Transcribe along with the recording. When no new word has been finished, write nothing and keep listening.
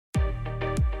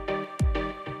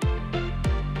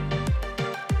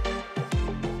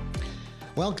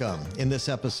Welcome. In this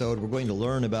episode, we're going to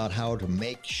learn about how to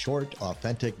make short,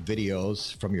 authentic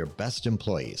videos from your best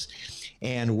employees.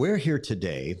 And we're here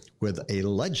today with a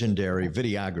legendary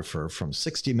videographer from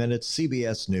 60 Minutes,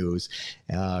 CBS News,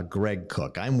 Greg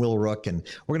Cook. I'm Will Rook, and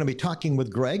we're going to be talking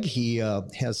with Greg. He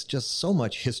has just so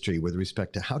much history with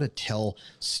respect to how to tell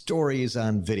stories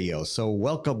on video. So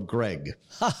welcome, Greg.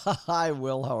 Hi,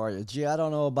 Will. How are you? Gee, I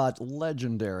don't know about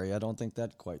legendary. I don't think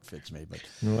that quite fits me. But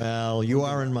well, you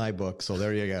are in my book, so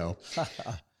there you go.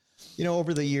 You know,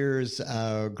 over the years,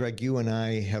 Greg, you and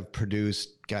I have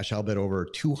produced, I'll bet over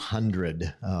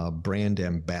 200 brand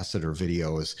ambassador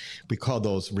videos. We call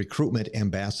those recruitment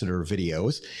ambassador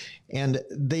videos. And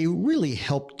they really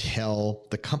help tell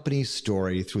the company's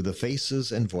story through the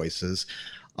faces and voices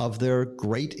of their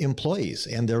great employees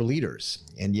and their leaders.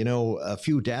 And, you know, a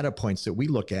few data points that we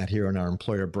look at here in our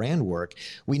employer brand work,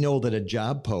 we know that a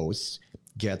job post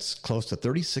gets close to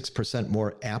 36%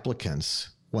 more applicants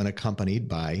when accompanied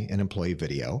by an employee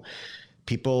video.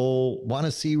 People want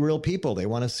to see real people. They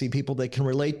want to see people they can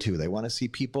relate to. They want to see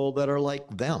people that are like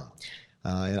them.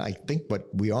 And I think what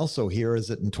we also hear is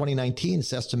that in 2019,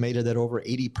 it's estimated that over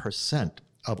 80%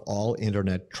 of all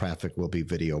internet traffic will be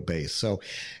video-based. So,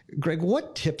 Greg,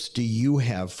 what tips do you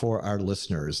have for our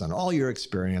listeners on all your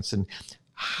experience, and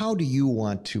how do you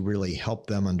want to really help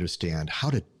them understand how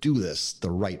to do this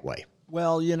the right way?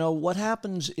 well, you know, what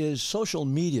happens is social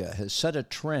media has set a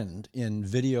trend in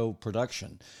video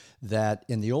production that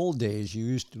in the old days, you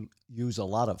used to use a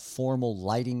lot of formal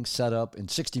lighting setup. In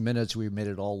 60 Minutes, we made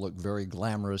it all look very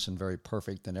glamorous and very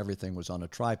perfect, and everything was on a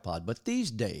tripod. But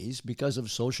these days, because of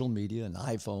social media and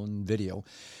iPhone video,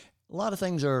 a lot of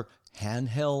things are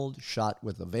handheld, shot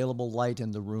with available light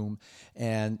in the room,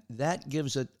 and that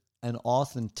gives it an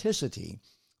authenticity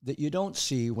that you don't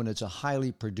see when it's a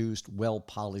highly produced,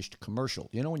 well-polished commercial.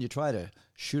 You know, when you try to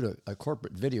shoot a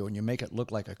corporate video and you make it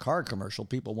look like a car commercial,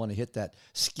 people want to hit that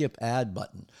skip ad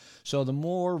button. So the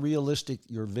more realistic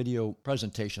your video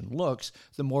presentation looks,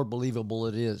 the more believable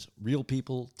it is. Real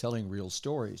people telling real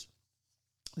stories.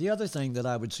 The other thing that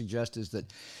I would suggest is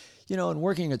that, you know, in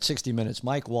working at 60 Minutes,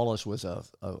 Mike Wallace was a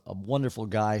wonderful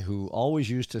guy who always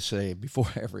used to say before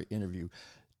every interview,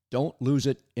 don't lose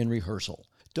it in rehearsal.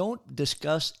 Don't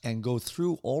discuss and go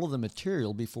through all of the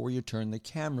material before you turn the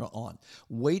camera on.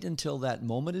 Wait until that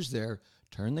moment is there,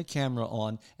 turn the camera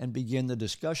on, and begin the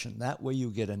discussion. That way you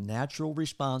get a natural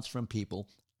response from people.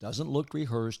 Doesn't look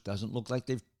rehearsed, doesn't look like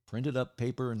they've printed up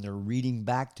paper and they're reading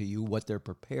back to you what their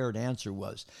prepared answer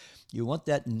was. You want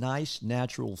that nice,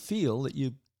 natural feel that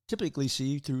you typically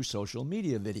see through social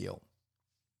media video.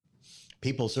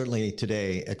 People certainly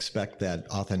today expect that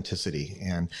authenticity.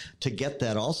 And to get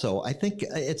that also, I think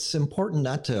it's important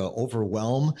not to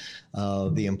overwhelm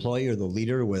the employee or the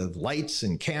leader with lights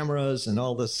and cameras and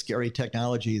all this scary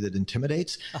technology that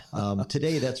intimidates.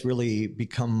 Today, that's really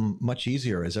become much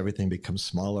easier as everything becomes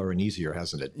smaller and easier,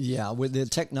 hasn't it? Yeah, the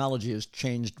technology has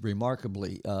changed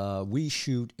remarkably. We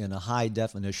shoot in a high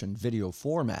definition video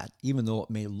format, even though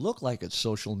it may look like it's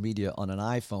social media on an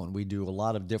iPhone. We do a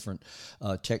lot of different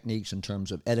techniques in terms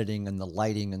of editing and the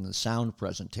lighting and the sound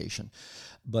presentation.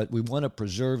 But we want to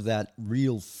preserve that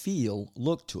real feel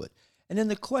look to it. And in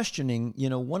the questioning, you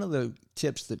know, one of the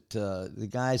tips that the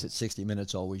guys at 60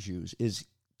 Minutes always use is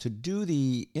to do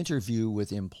the interview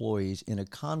with employees in a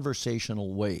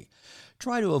conversational way.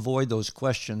 Try to avoid those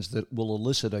questions that will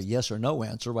elicit a yes or no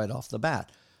answer right off the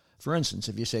bat. For instance,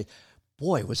 if you say,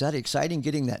 boy, was that exciting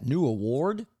getting that new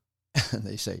award? And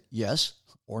they say yes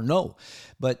or no.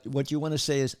 But what you want to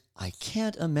say is, I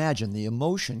can't imagine the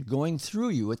emotion going through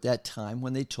you at that time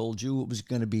when they told you it was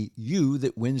going to be you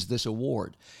that wins this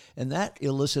award. And that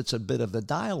elicits a bit of the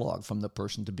dialogue from the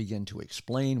person to begin to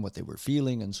explain what they were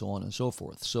feeling and so on and so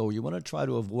forth. So you want to try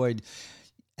to avoid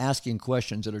asking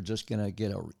questions that are just going to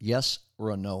get a yes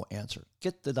or a no answer.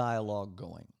 Get the dialogue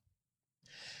going.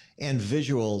 And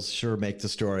visuals sure make the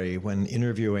story. When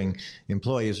interviewing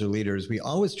employees or leaders, we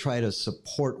always try to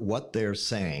support what they're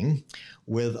saying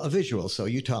with a visual. So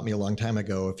you taught me a long time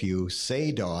ago, if you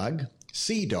say dog,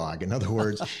 see dog. In other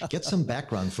words, get some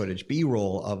background footage,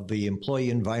 B-roll of the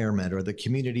employee environment or the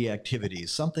community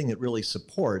activities, something that really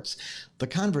supports the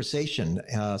conversation.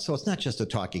 So it's not just a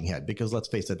talking head, because let's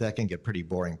face it, that can get pretty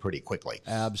boring pretty quickly.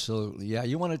 Absolutely. Yeah,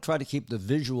 you want to try to keep the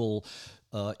visual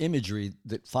imagery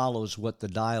that follows what the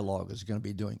dialogue is going to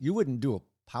be doing. You wouldn't do a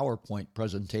PowerPoint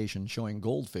presentation showing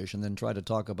goldfish and then try to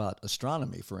talk about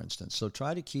astronomy, for instance. So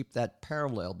try to keep that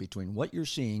parallel between what you're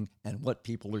seeing and what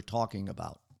people are talking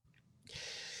about.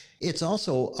 It's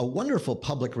also a wonderful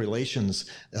public relations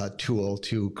tool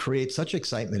to create such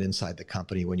excitement inside the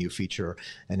company when you feature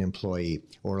an employee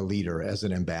or a leader as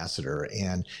an ambassador.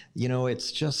 And,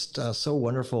 it's just so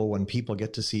wonderful when people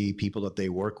get to see people that they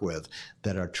work with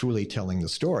that are truly telling the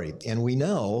story. And we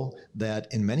know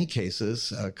that in many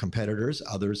cases, competitors,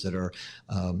 others that are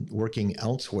working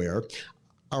elsewhere,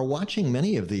 are watching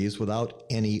many of these without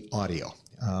any audio.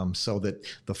 So that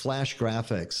the flash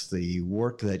graphics, the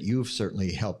work that you've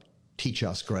certainly helped teach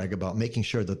us, Greg, about making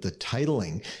sure that the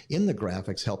titling in the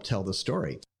graphics help tell the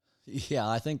story. Yeah,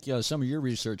 I think some of your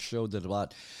research showed that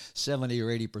about 70 or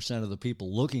 80% of the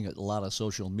people looking at a lot of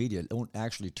social media don't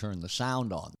actually turn the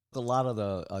sound on. A lot of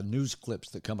the news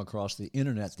clips that come across the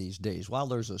internet these days, while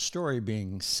there's a story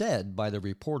being said by the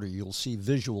reporter, you'll see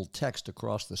visual text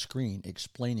across the screen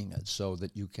explaining it so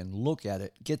that you can look at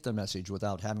it, get the message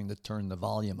without having to turn the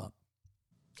volume up.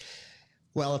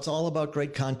 Well, it's all about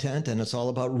great content, and it's all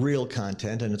about real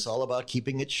content, and it's all about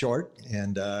keeping it short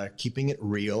and keeping it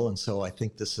real. And so I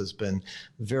think this has been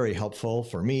very helpful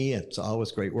for me. It's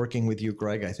always great working with you,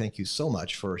 Greg. I thank you so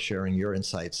much for sharing your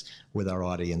insights with our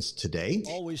audience today.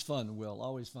 Always fun, Will.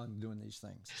 Always fun doing these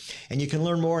things. And you can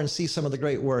learn more and see some of the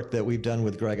great work that we've done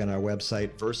with Greg on our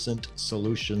website,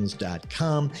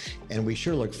 versantsolutions.com. And we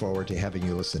sure look forward to having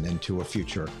you listen into a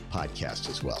future podcast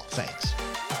as well. Thanks.